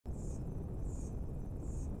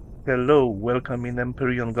Hello, welcome in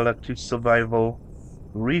Empyrion Galactic Survival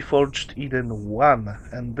Reforged Eden 1,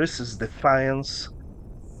 and this is Defiance.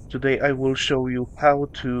 Today I will show you how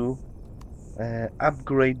to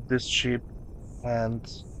upgrade this ship and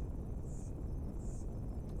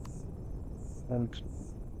and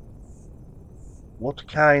what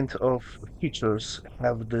kind of features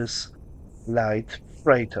have this light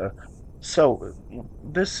freighter. So,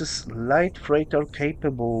 this is light freighter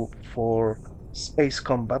capable for space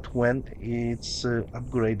combat when it's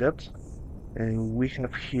upgraded. We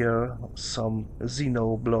have here some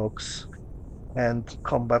Xeno blocks and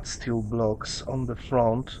combat steel blocks on the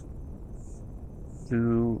front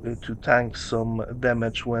to tank some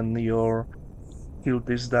damage when your field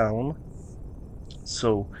is down.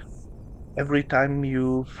 So every time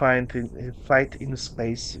you fight in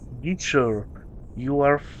space, be sure you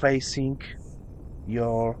are facing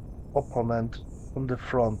your opponent on the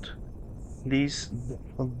front. Please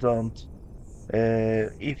don't.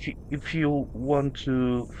 If you want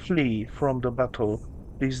to flee from the battle,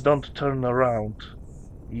 please don't turn around.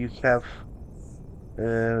 You have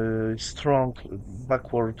strong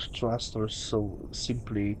backward thrusters, so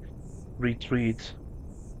simply retreat,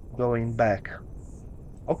 going back.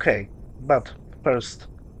 Okay, but first,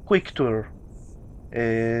 quick tour.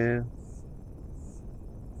 Uh,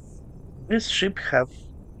 this ship have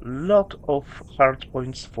lot of hard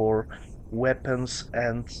points for weapons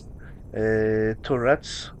and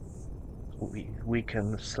turrets. We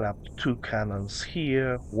can slap 2 cannons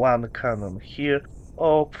here, 1 cannon here,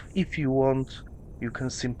 or if you want, you can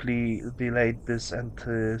simply delete this and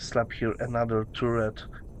slap here another turret,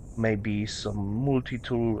 maybe some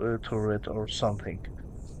multi-tool turret or something.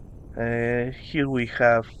 Here we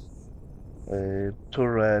have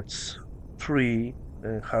turrets, 3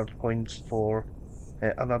 hard points for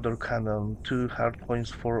another cannon, 2 hard points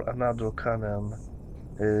for another cannon.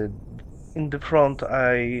 In the front,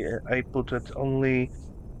 I put it only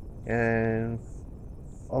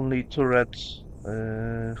turret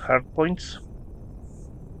hard points.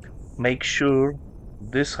 Make sure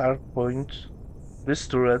these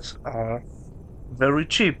turrets are very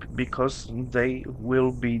cheap because they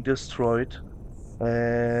will be destroyed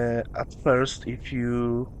at first if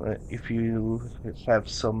you have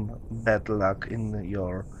some bad luck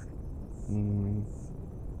mm,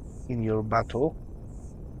 in your battle.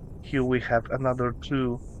 Here we have another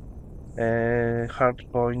 2 hard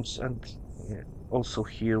points, and also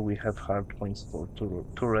here we have hard points for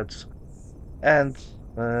turrets and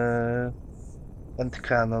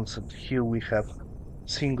cannons, and here we have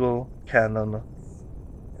single cannon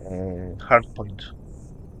hard point.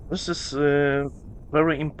 This is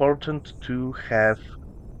very important to have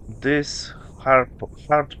these hard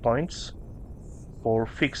points for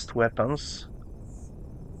fixed weapons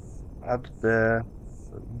at the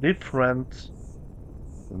different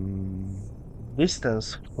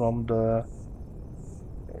distance from the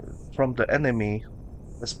enemy,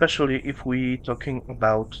 especially if we talking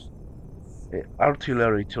about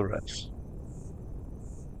artillery turrets,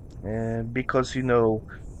 because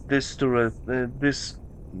this turret, this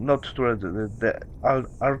not turret, the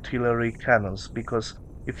artillery cannons. Because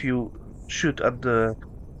if you shoot at the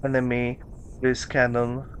enemy, this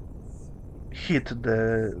cannon hit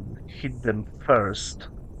them first.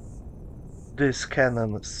 This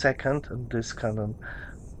cannon second, and this cannon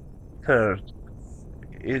third.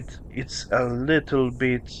 It's a little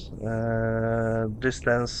bit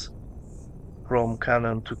distance from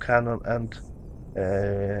cannon to cannon, and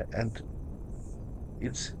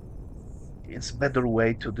it's better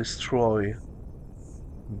way to destroy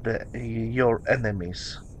your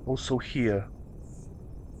enemies. Also here,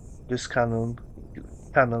 this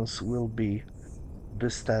cannons will be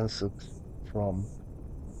distanced from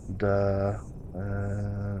the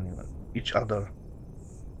each other.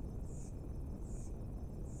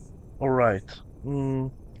 All right,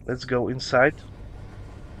 let's go inside.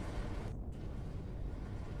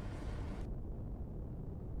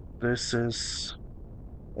 This is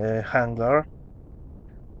a hangar,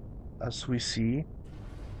 as we see.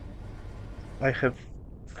 I have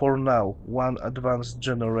for now 1 advanced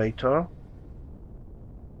generator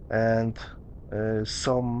and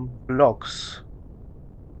some blocks.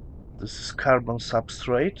 This is carbon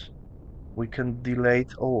substrate. We can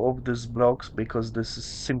delete all of these blocks because this is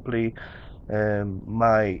simply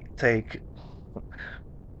my take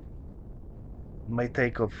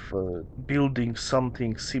of building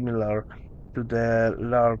something similar to the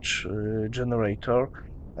large generator.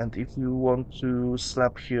 And if you want to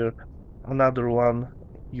slap here another one,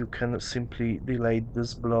 you can simply delete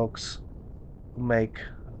these blocks, make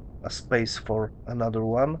a space for another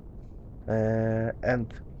one,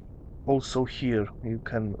 and Also here you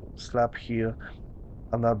can slap here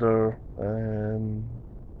another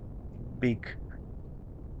big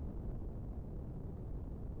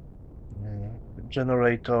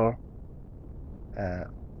generator, uh,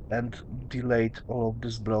 and delete all of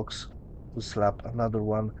these blocks to slap another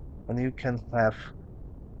one, and you can have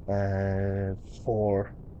uh,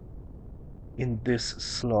 4 in these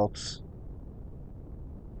slots.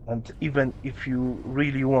 And even if you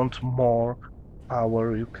really want more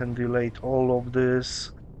power, you can delete all of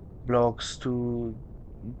these blocks to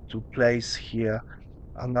place here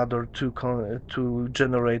another two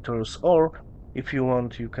generators, or if you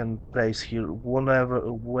want, you can place here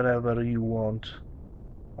whenever you want.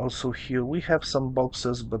 Also here we have some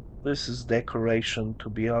boxes, but this is decoration, to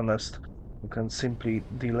be honest. You can simply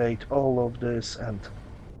delete all of this and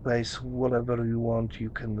place whatever you want. You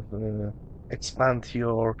can expand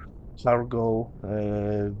your cargo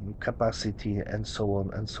capacity and so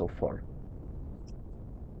on and so forth.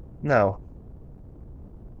 Now,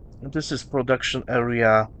 this is production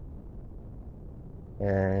area.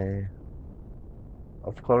 Uh,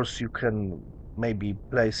 of course, you can maybe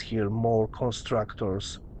place here more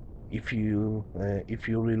constructors if you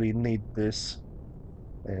really need this.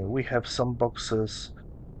 We have some boxes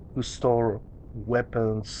to store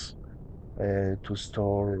weapons, to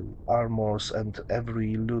store armors and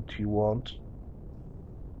every loot you want.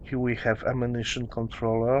 Here we have ammunition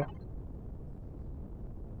controller,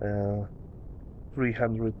 uh,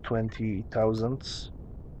 320,000,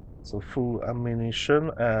 so full ammunition,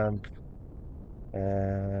 and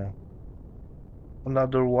uh,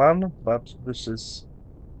 another one, but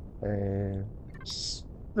uh,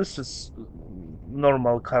 this is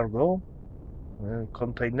normal cargo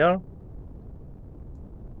container.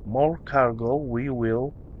 More cargo we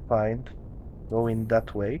will find going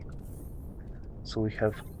that way. So we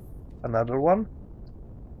have another one,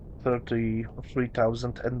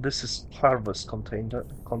 33,000, and this is harvest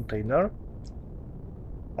container.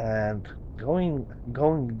 And going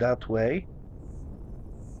that way,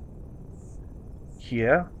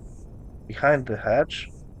 here behind the hatch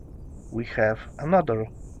we have another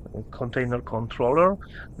container controller.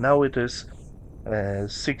 Now it is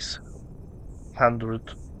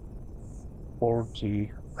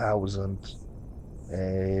 640,000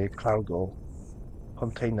 cargo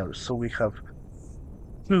containers. So we have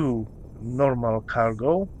 2 normal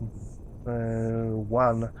cargo,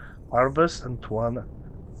 1 harvest and 1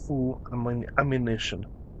 full ammunition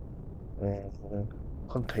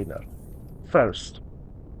container. First,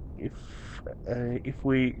 if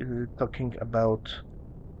we talking about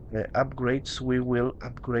upgrades, we will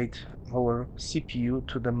upgrade our CPU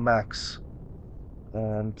to the max.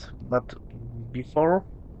 But before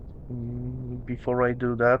I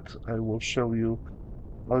do that, I will show you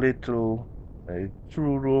a little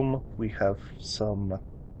true room. We have some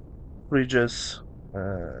fridges,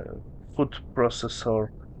 food processor.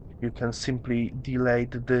 You can simply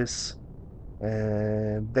delete this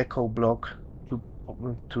deco block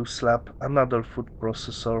to slap another food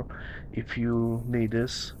processor if you need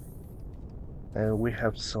this. We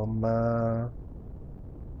have some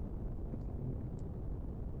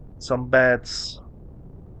beds.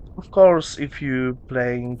 Of course, if you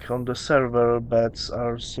playing on the server, beds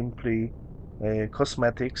are simply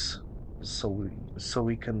cosmetics, so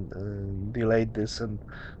we can delete this and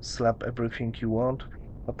slap everything you want.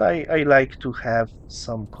 But I like to have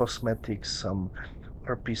some cosmetics, some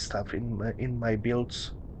RP stuff in my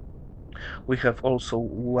builds. We have also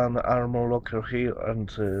 1 armor locker here,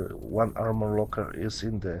 and 1 armor locker is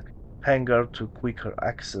in the hangar to quicker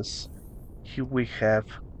access. Here we have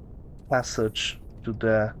passage to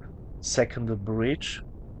the second bridge.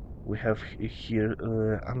 We have here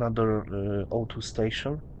another auto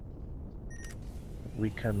station. We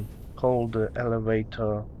can call the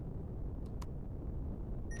elevator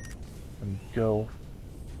and go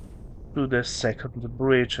to the second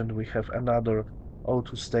bridge, and we have another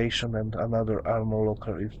auto station and another armor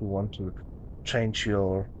locker if you want to change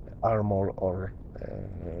your armor or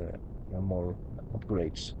more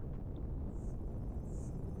upgrades.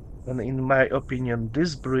 And in my opinion,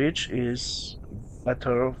 this bridge is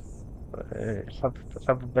better, have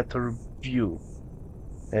a better view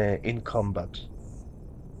in combat.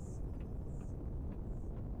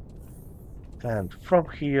 And from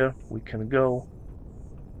here we can go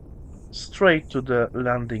straight to the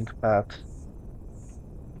landing pad.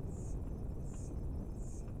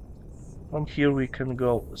 From here we can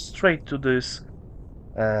go straight to this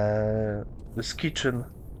kitchen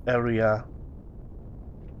area,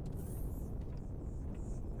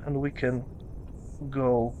 and we can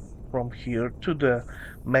go from here to the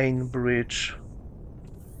main bridge.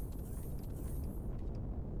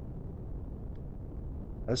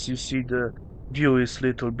 As you see, the view is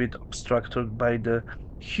little bit obstructed by the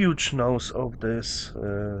huge nose of this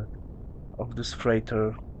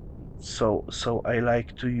freighter. So I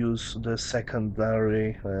like to use the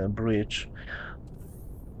secondary bridge,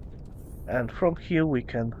 and from here we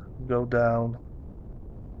can go down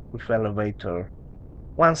with elevator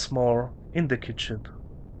once more in the kitchen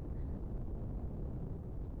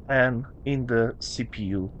and in the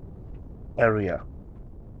CPU area.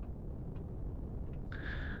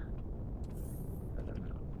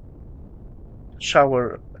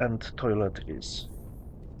 Shower and toilet is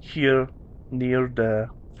here near the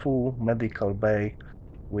full medical bay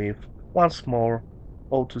with once more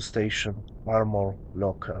auto station armor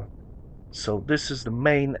locker. So this is the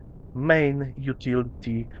main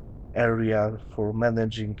utility area for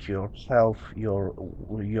managing your health,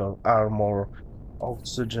 your armor,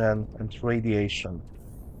 oxygen and radiation.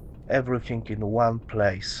 Everything in one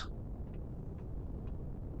place.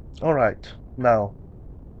 All right, now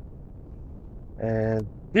uh,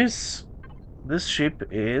 this this ship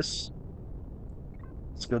is,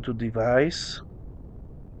 let's go to device,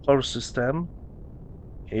 core system.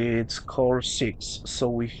 It's core 6. So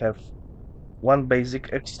we have one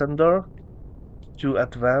basic extender, two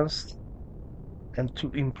advanced, and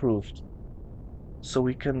two improved. So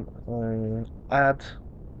we can add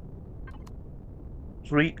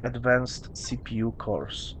three advanced CPU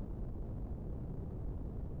cores.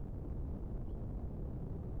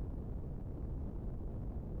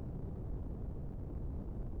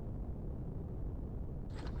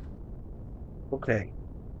 Okay.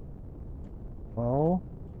 Oh,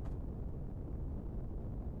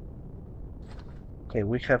 okay.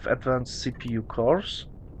 We have advanced CPU cores,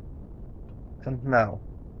 and now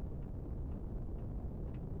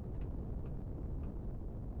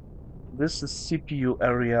this is CPU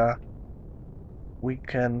area. We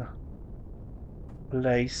can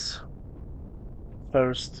place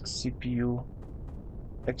first CPU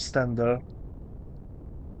extender,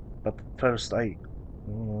 but first I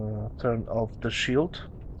turn off the shield.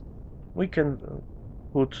 We can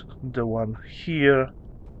put the one here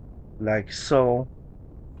like so.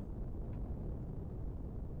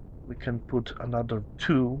 We can put another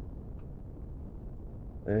two.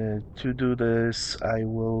 To do this, I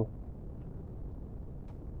will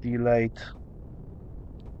delete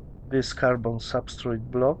this carbon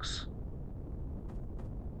substrate blocks.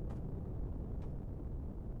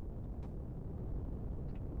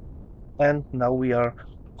 And now we are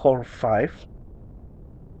core 5,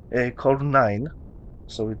 core 9.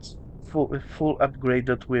 So it's full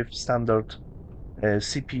upgraded with standard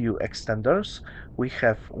CPU extenders. We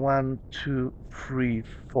have 1, 2, 3,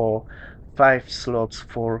 4, 5 slots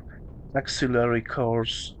for auxiliary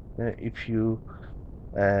cores. Uh, if you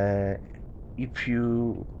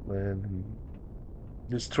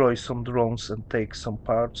destroy some drones and take some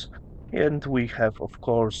parts, and we have, of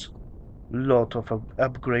course, lot of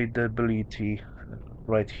upgradability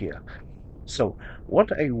right here. So what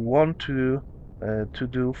I want to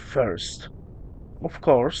do first, of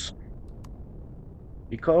course,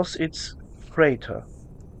 because it's freighter,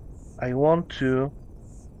 I want to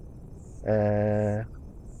uh,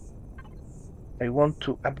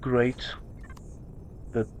 upgrade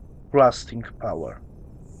the thrusting power.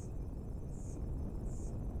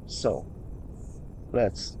 So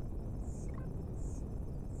let's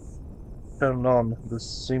turn on the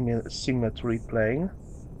symmetry plane,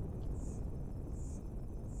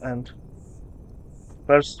 and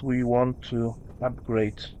first we want to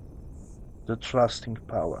upgrade the thrusting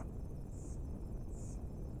power.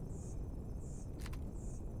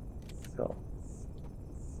 So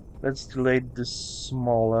let's delete the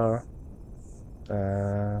smaller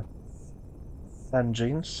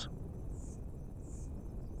engines.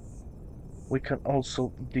 We can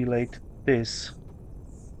also delete these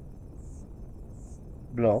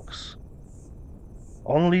blocks,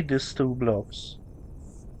 only these two blocks.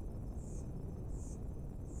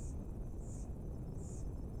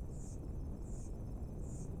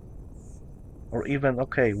 Or even,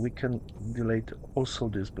 okay, we can delete also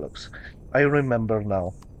these blocks. I remember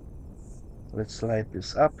now. Let's slide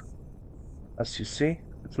this up. As you see,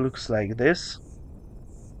 it looks like this.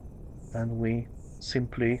 And we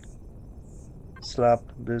simply slap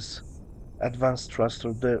this advanced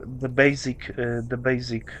thruster, the basic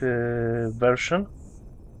version,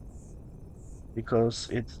 because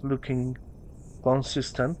it's looking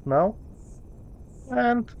consistent now,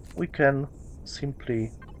 and we can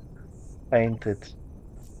simply paint it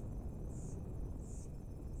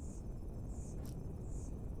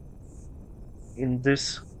in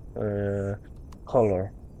this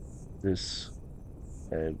color, this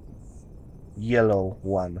yellow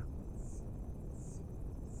one.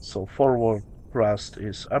 So forward thrust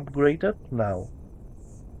is upgraded. Now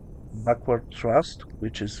backward thrust,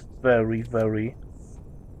 which is very, very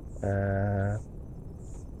uh,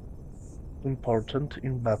 important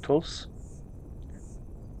in battles.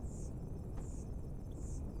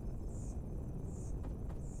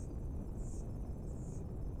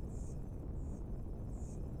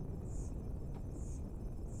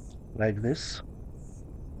 Like this.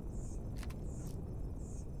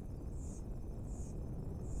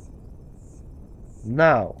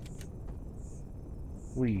 Now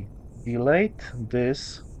we delete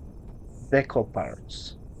this deco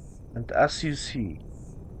parts, and as you see,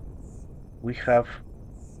 we have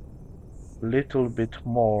little bit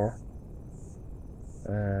more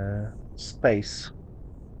space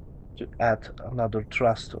to add another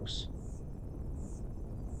thrusters.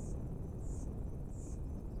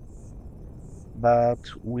 But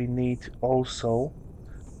we need also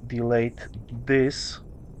delete these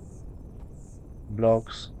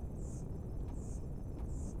blocks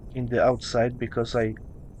in the outside, because I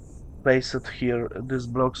placed here these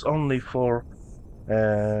blocks only for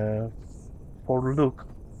look.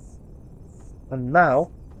 And now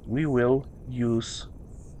we will use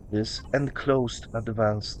this enclosed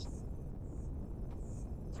advanced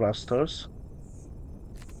thrusters.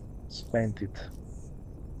 Let's paint it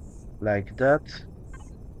like that,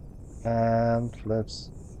 and let's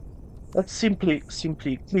simply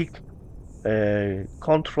click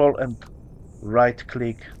Control and right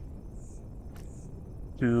click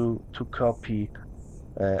to copy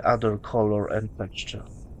other color and texture.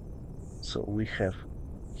 So we have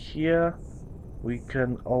here, we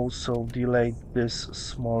can also delete this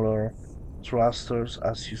smaller thrusters.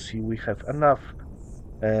 As you see, we have enough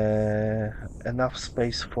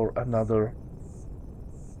space for another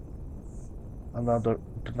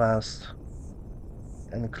advanced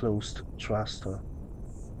enclosed thruster.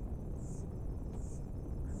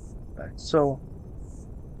 Right, so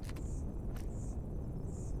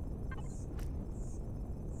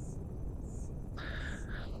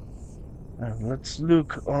let's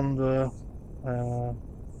look on the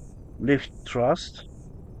lift thrust.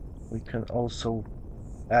 We can also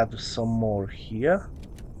add some more here.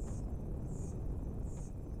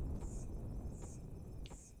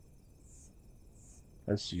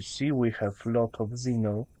 As you see, we have a lot of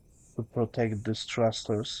Xeno to protect these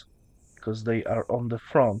thrusters, because they are on the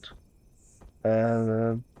front.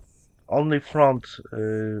 And only front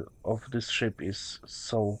of this ship is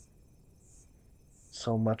so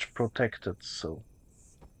much protected, so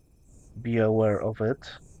be aware of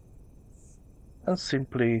it. And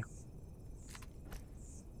simply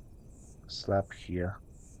slap here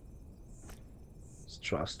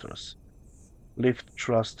thrusters. Lift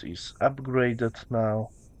thrust is upgraded now.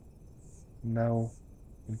 Now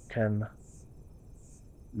we can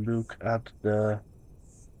look at the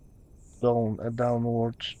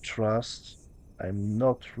downward thrust. I'm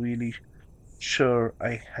not really sure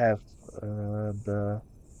I have the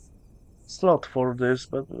slot for this,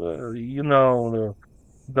 but you know, the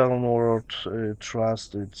downward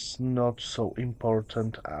thrust, it's not so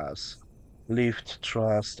important as lift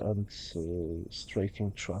thrust and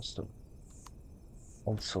straighting thrust,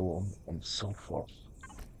 and so on and so forth.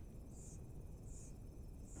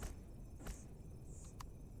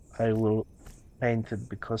 I will paint it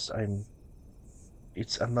because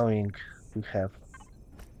it's annoying to have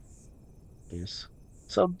this.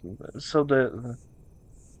 So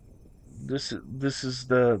this is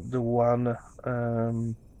the one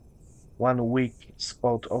weak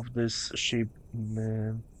spot of this ship.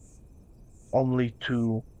 Only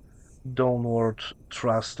two downward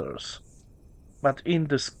thrusters. But in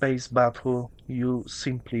the space battle, you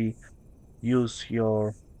simply use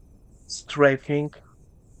your strafing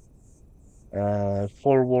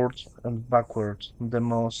forward and backward the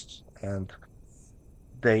most, and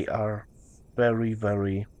they are very,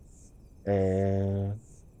 very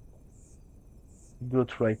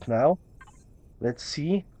good right now. Let's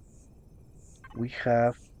see. We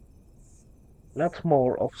have a lot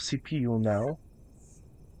more of CPU now.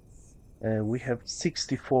 We have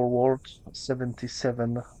 60 forward,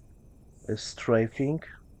 77 strafing.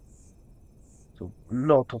 So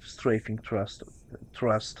lot of strafing thrust.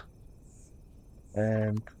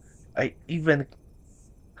 And I even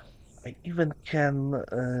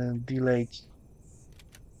can delete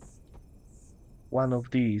one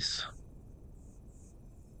of these.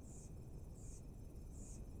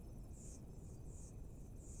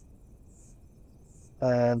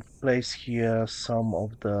 And place here some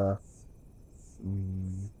of the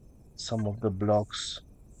blocks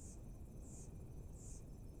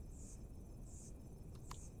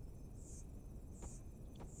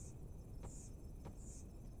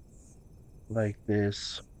like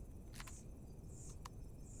this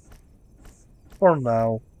for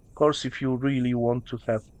now. Of course, if you really want to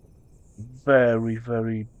have very,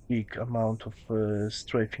 very big amount of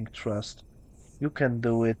strafing thrust, you can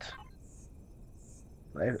do it.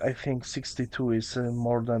 I think 62 is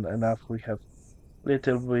more than enough. We have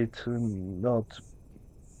little bit not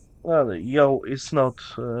well. Yo, it's not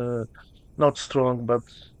strong, but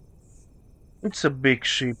it's a big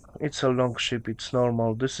ship. It's a long ship. It's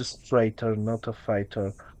normal. This is freighter, not a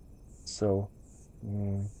fighter. So,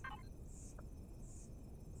 mm,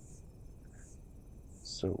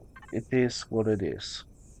 so it is what it is.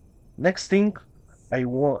 Next thing, I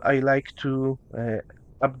like to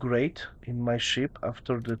upgrade in my ship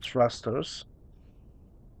after the thrusters.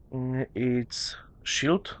 It's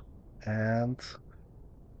shield and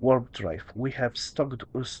warp drive. We have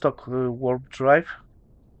stock warp drive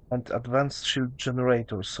and advanced shield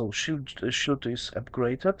generator. So shield is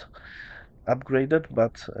upgraded,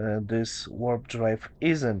 but this warp drive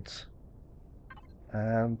isn't.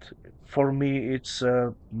 And for me, it's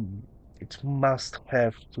must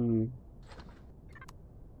have to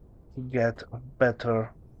get a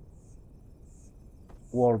better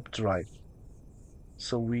warp drive.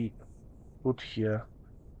 So we put here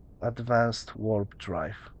advanced warp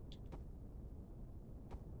drive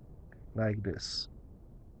like this.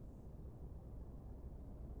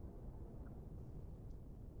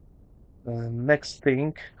 Next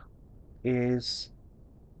thing is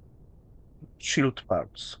shield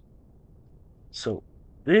parts. So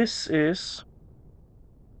this is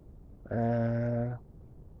uh,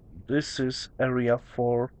 this is area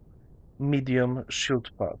for medium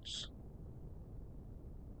shield parts,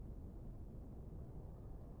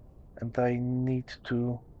 and I need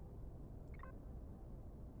to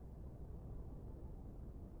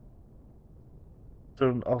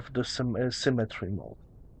turn off the symmetry mode.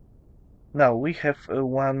 Now we have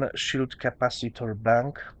one shield capacitor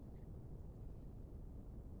bank.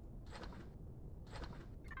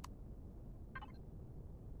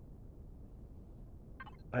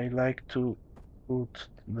 I like to put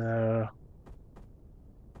the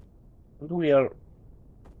we are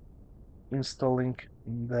installing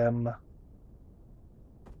them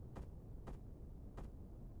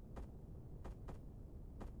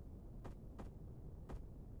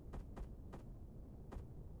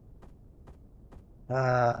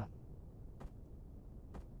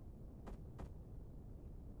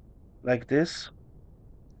like this.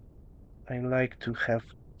 I like to have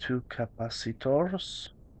two capacitors.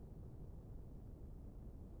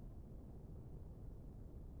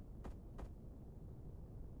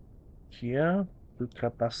 Here, two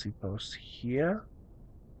capacitors here,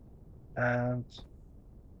 and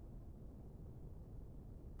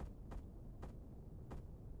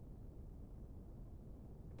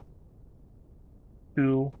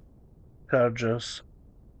two chargers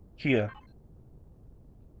here.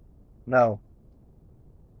 Now,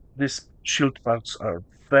 these shield parts are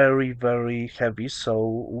very, very heavy,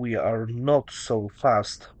 so we are not so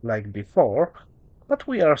fast like before, but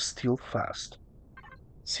we are still fast.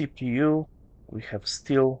 CPU, we have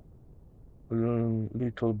still a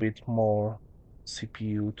little bit more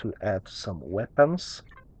CPU to add some weapons,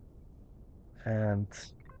 and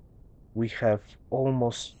we have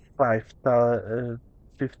almost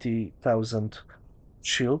 50,000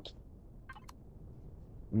 shield.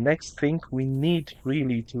 Next thing we need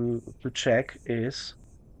really to check is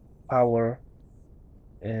power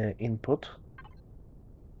input.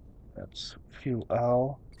 Let's fill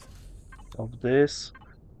out of this.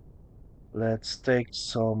 Let's take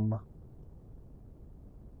some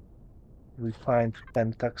refined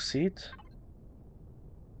pentaxide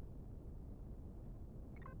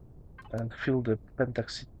and fill the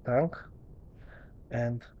pentaxide tank.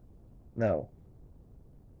 And now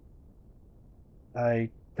I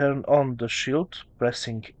turn on the shield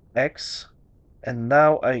pressing X, and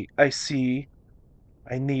now I see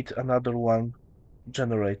I need another one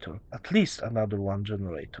generator, at least another one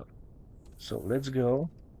generator. So let's go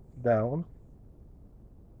down,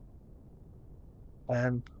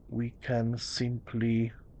 and we can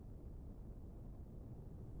simply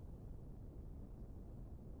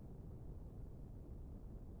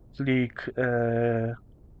click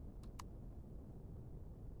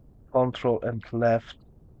Control and left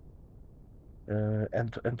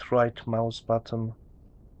and right mouse button,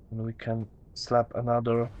 and we can slap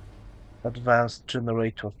another advanced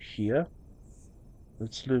generator here.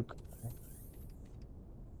 Let's look.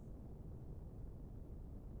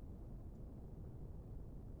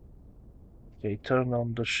 Okay, turn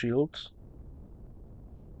on the shield,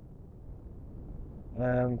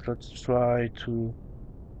 and let's try to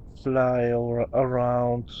fly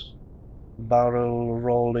around, barrel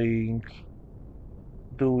rolling,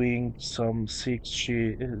 doing some six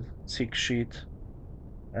sheet,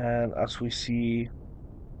 and as we see,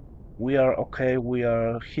 we are okay. We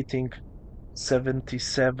are hitting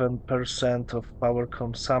 77% of power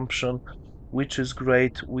consumption, which is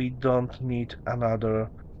great. We don't need another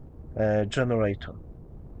generator.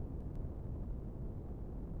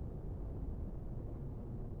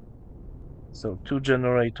 So 2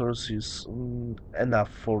 generators is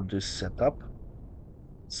enough for this setup.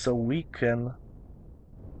 So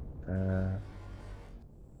uh,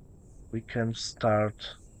 we can start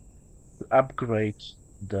to upgrade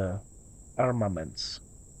the armaments.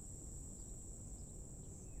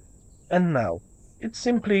 And now it's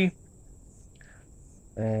simply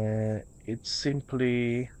it's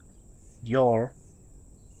simply your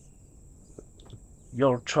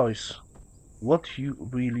your choice what you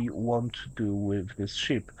really want to do with this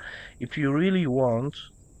ship. If you really want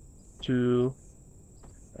to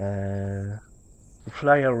uh,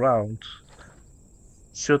 fly around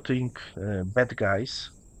shooting bad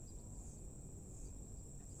guys,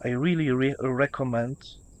 I really recommend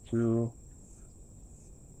to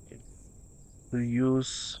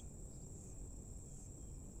use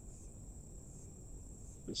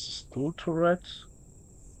this tool turret.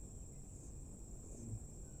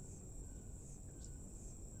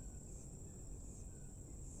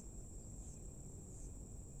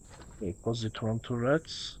 Okay, positron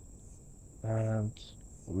turrets and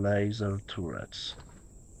laser turrets.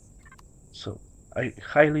 So I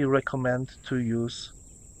highly recommend to use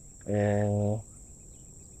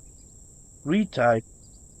three types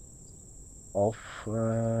of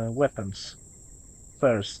weapons.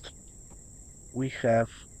 First, we have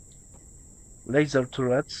laser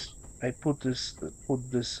turrets. I put this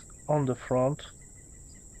on the front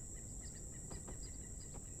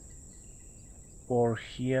for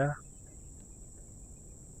here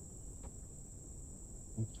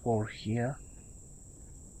and for here.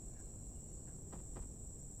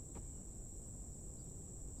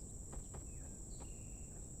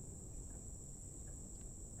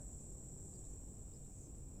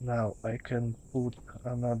 Now I can put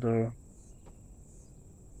another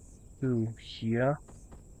two here,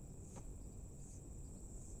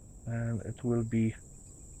 and it will be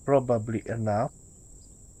probably enough.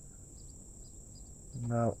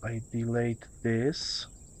 Now I delete this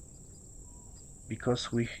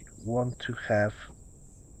because we want to have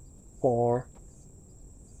 4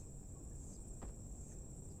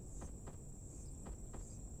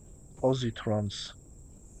 positrons.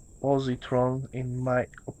 Positron, in my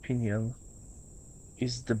opinion,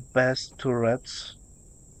 is the best turrets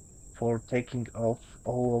for taking off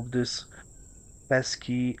all of these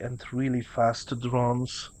pesky and really fast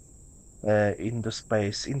drones in the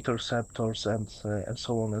space, interceptors and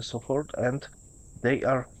so on and so forth. And they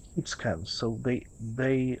are hit scans, so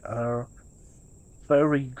they are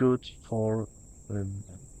very good um,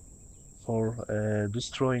 for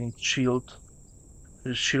destroying shields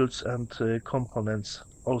and components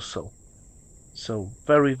also. So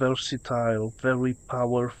very versatile, very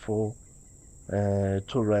powerful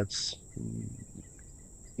turrets.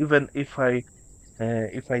 Even if I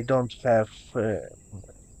don't have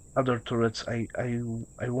other turrets,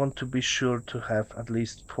 I want to be sure to have at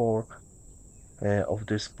least 4 of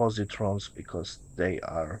these positrons because they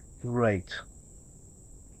are great.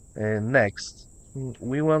 Next,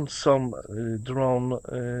 we want some drone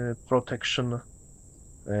protection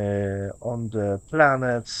on the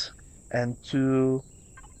planets, and to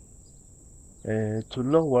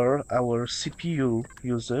lower our CPU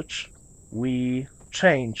usage, we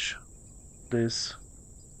change this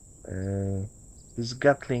uh, these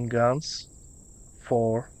Gatling guns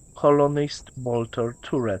for colonist bolter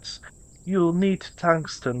turrets. You need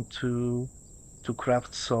tungsten to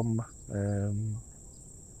um,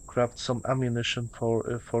 craft some ammunition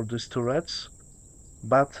for these turrets,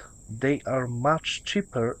 but they are much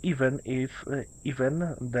cheaper even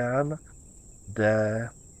than the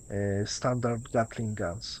standard Gatling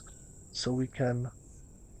guns. So we can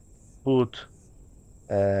put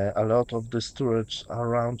a lot of the turrets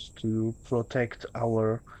around to protect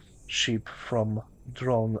our ship from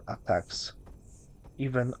drone attacks,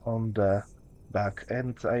 even on the back.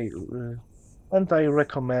 And I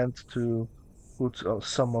recommend to put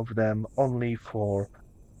some of them only for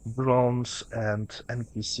drones and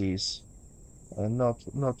NPCs.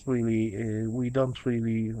 Not really. We don't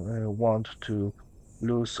really want to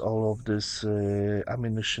lose all of this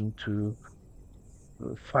ammunition to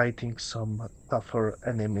fighting some tougher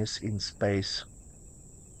enemies in space.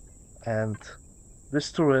 And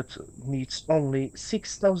This turret needs only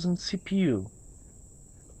 6000 CPU,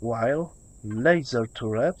 while laser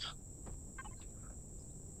turret,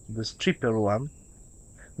 this cheaper one,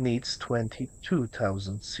 needs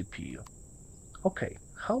 22,000 CPU. Okay,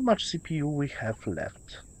 how much CPU we have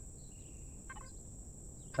left?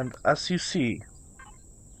 And as you see,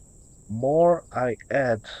 more I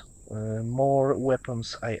add, more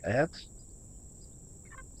weapons I add,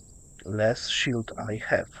 less shield I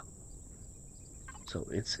have. So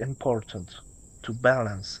it's important to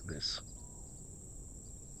balance this.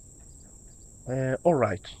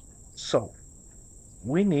 Alright, so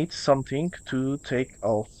we need something to take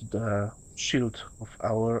off the shield of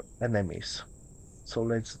our enemies. So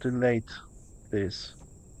let's delete this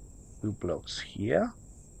 2 blocks here.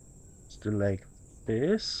 Let's delete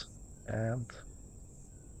this, and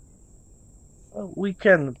we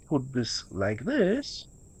can put this like this,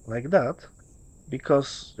 like that,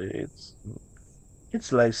 because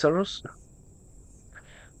it's lasers.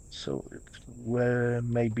 So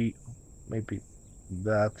maybe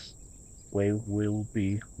that way will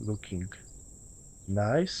be looking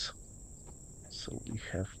nice. So we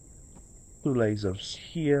have 2 lasers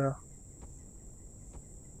here,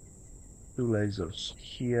 2 lasers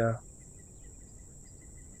here.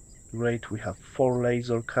 Great, we have 4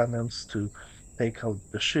 laser cannons to take out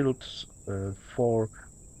the shields, 4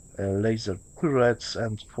 laser turrets,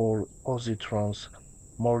 and 4 positrons.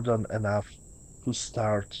 More than enough to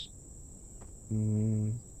start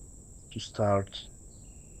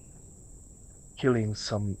killing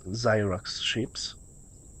some Xyrax ships.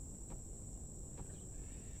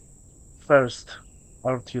 First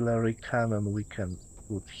artillery cannon we can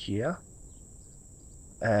put here,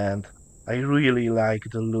 and I really like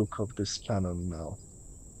the look of this cannon now.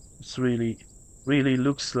 It's really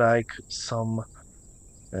looks like some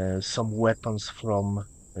weapons from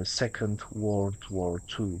Second World War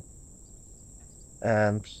II.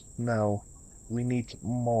 And now we need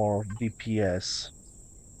more DPS.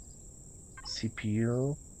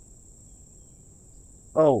 CPU.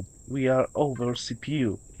 Oh, we are over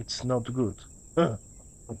CPU. It's not good.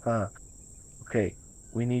 Okay,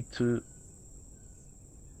 we need to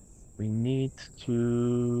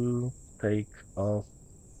take off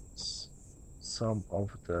some of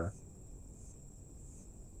the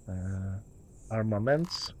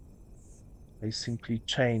armaments. I simply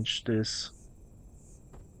change this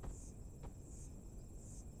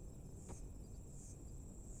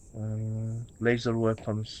laser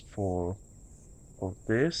weapons for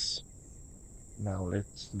this. Now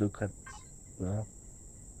let's look at the...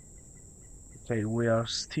 Okay, we are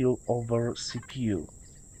still over CPU.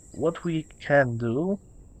 What we can do,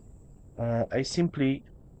 I simply,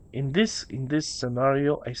 in this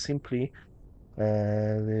scenario, I simply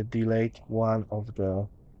delete one of the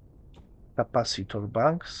capacitor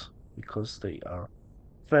banks because they are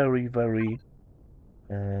very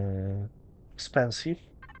expensive.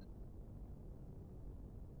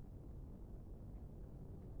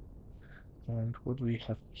 And what we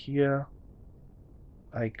have here,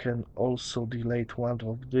 I can also delete one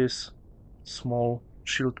of these small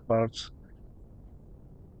shield parts.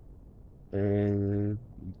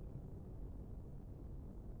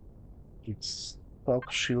 It's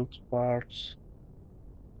stock shield parts.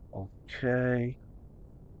 Okay.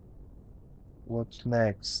 What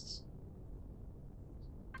next?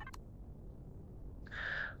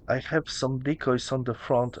 I have some decoys on the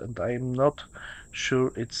front, and I'm not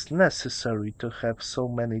sure it's necessary to have so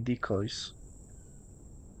many decoys.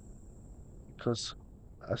 Because,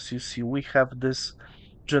 as you see, we have this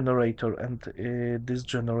generator, and this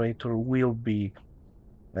generator will be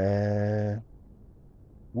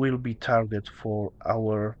target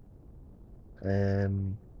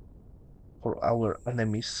um, for our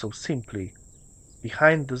enemies. So simply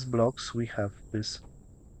behind these blocks we have this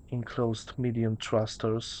enclosed medium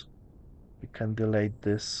thrusters. We can delete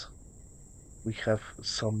this. We have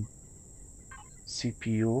some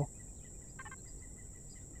CPU,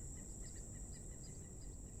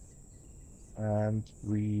 and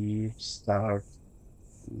we start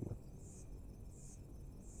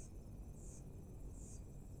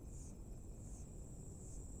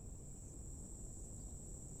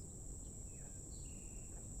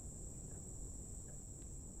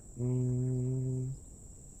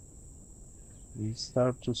we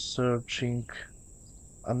start to searching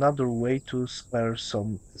another way to spare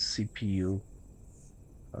some CPU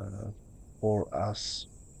for us.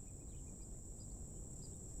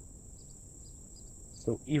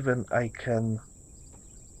 So even I can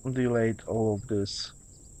delete all of these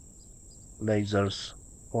lasers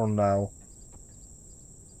for now,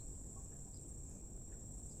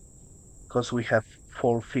 because we have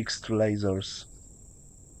 4 fixed lasers,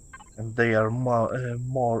 and they are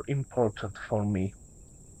more important for me.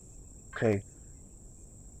 Okay.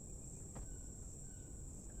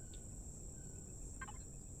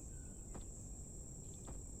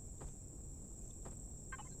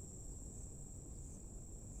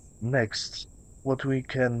 Next, what we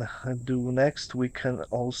can do next, we can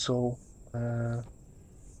also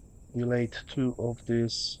relate two of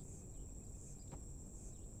these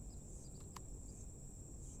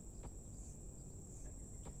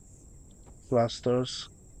clusters,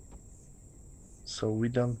 so we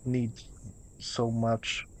don't need so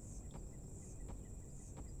much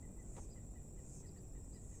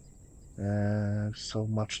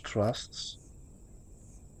trusts.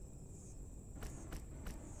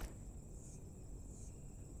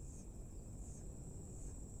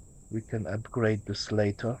 We can upgrade this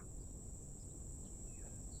later.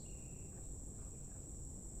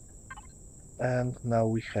 And now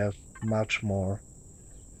we have much more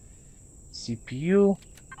CPU.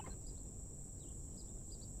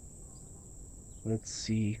 Let's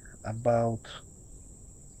see about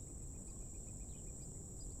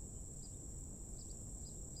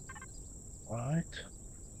right.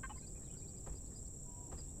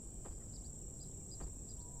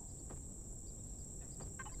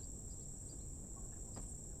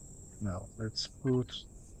 Now let's put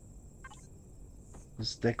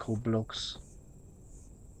these deco blocks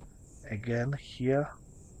again here.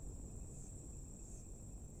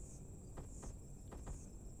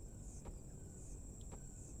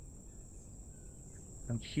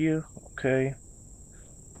 And here, okay.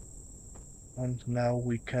 And now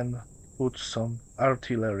we can put some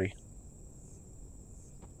artillery.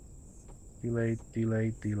 Delayed,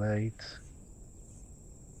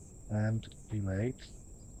 and delayed.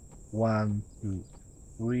 1, 2,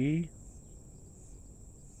 3.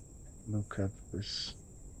 Look at this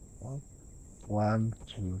one. 1,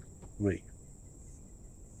 2, 3.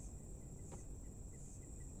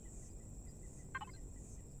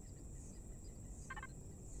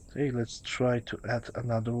 Okay, let's try to add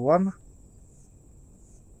another one.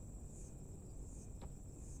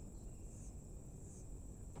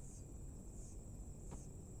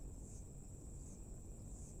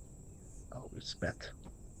 Oh, it's bad.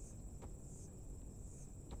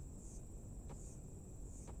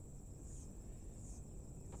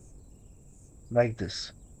 Like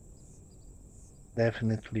this.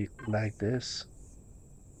 Definitely like this.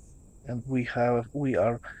 And we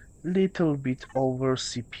are little bit over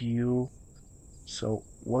CPU. So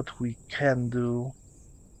what we can do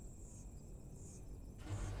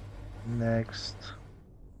next,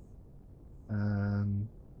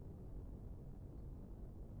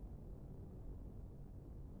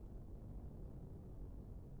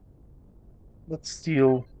 but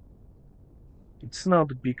still, it's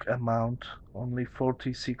not a big amount, only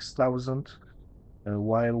 46,000,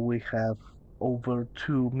 while we have over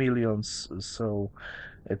 2 millions, so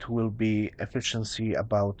it will be efficiency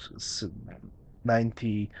about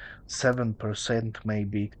 97%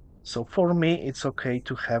 maybe. So for me, it's okay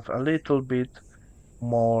to have a little bit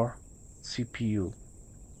more CPU.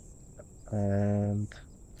 And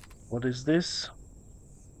what is this?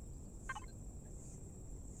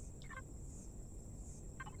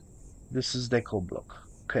 This is deco block.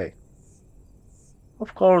 Okay.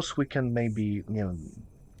 Of course, we can maybe,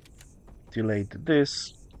 delete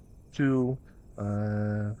this to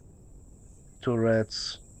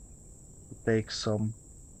turrets, take some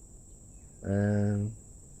uh,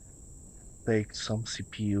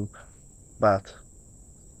 CPU, but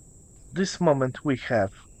this moment we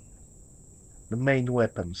have the main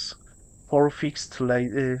weapons, 4 fixed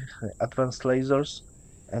advanced lasers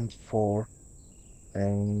and 4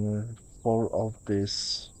 of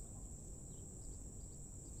these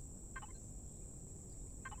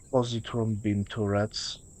positron beam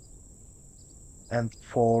turrets and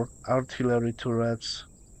 4 artillery turrets,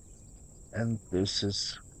 and this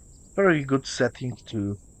is very good setting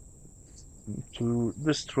to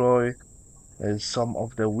destroy some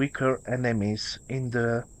of the weaker enemies in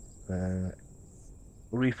the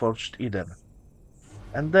Reforged Eden.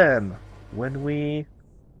 And then when we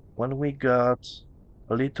got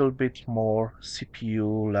a little bit more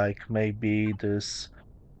CPU, like maybe this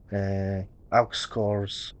aux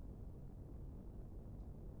cores,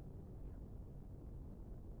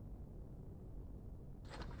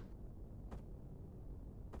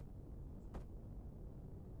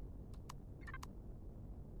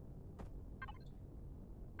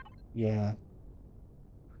 yeah,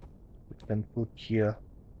 we can put here.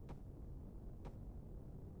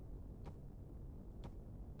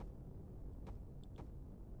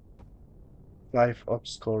 5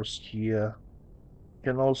 aux cores here.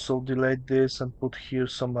 Can also delete this and put here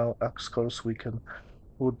some aux cores. We can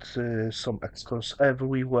put some aux cores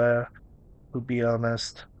everywhere, to be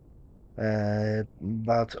honest.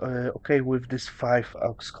 But okay, with these 5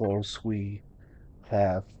 aux cores we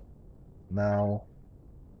have now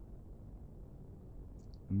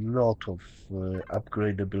lot of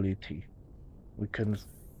upgradability. We can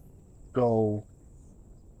go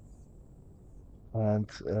and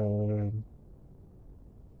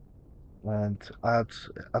add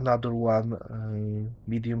another one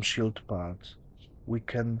medium shield part. We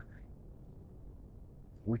can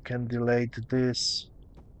delete this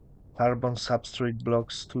carbon substrate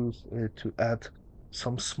blocks to add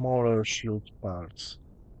some smaller shield parts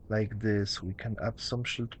like this. We can add some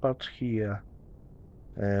shield part here.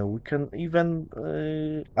 We can even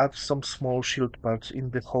add some small shield parts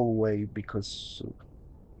in the hallway, because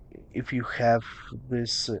if you have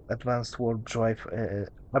this advanced warp drive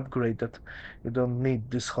upgraded, you don't need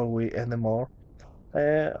this hallway anymore.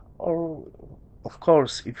 Or of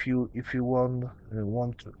course, if you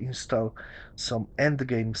want to install some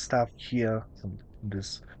endgame stuff here, and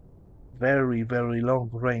this very long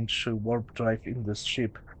range warp drive in this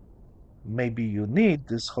ship, maybe you need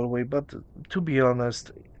this hallway. But to be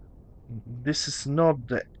honest, this is not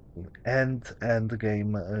the end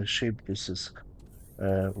game ship. This is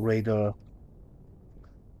radar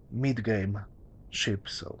mid game ship,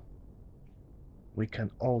 so we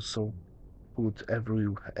can also put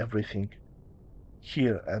everything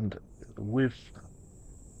here. And with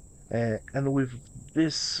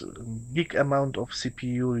this big amount of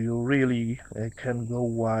CPU, you really can go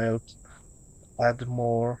wild, add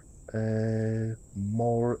more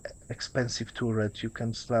expensive turret. You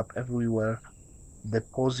can slap everywhere the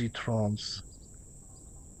positrons,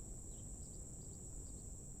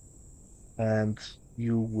 and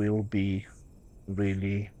you will be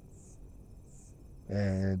really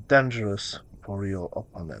dangerous for your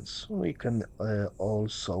opponents. We can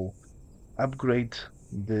also upgrade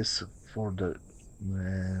this for the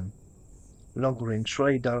long-range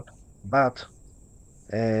radar, but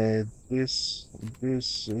this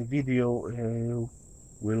video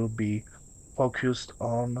will be focused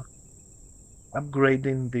on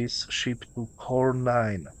upgrading this ship to Core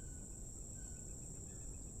 9.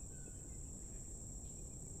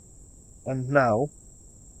 And now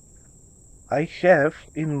I have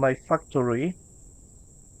in my factory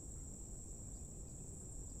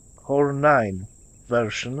Core 9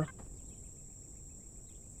 version.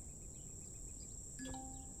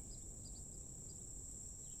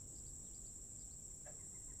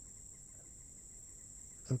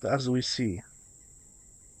 And as we see,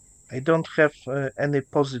 I don't have any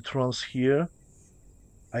positrons here.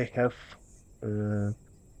 I have a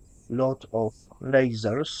lot of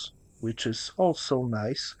lasers, which is also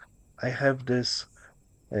nice. I have this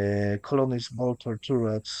colonist bolter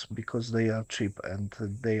turrets because they are cheap and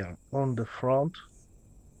they are on the front.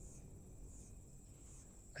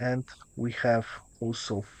 And we have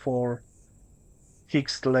also 4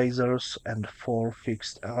 fixed lasers and 4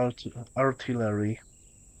 fixed artillery.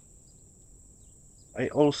 I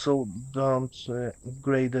also don't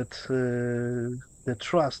upgraded the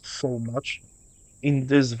thrust so much in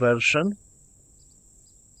this version,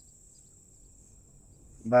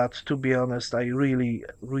 but to be honest, I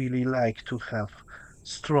really like to have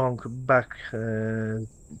strong back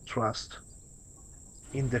thrust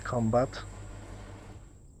in the combat.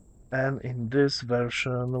 And in this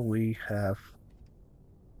version we have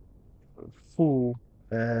full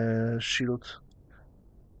shield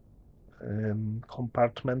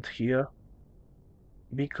compartment here,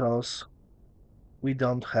 because we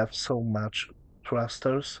don't have so much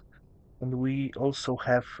thrusters, and we also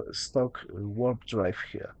have stock warp drive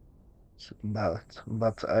here.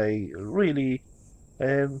 But I really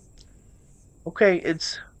okay,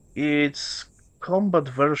 it's combat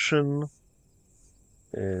version,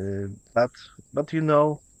 but you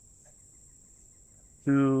know,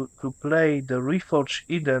 to play the Reforged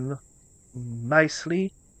Eden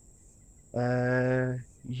nicely,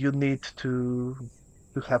 you need to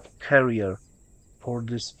have carrier for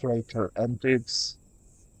this freighter, and it's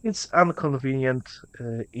inconvenient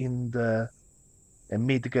in the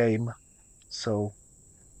mid game. So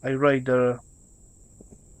I rather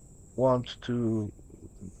want to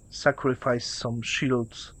sacrifice some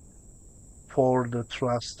shields for the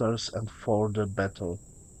thrusters and for the better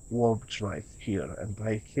warp drive here, and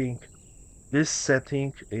I think this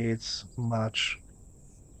setting is much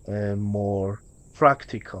more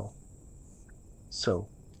practical. So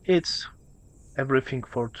it's everything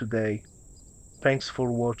for today. Thanks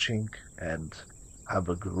for watching and have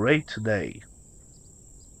a great day.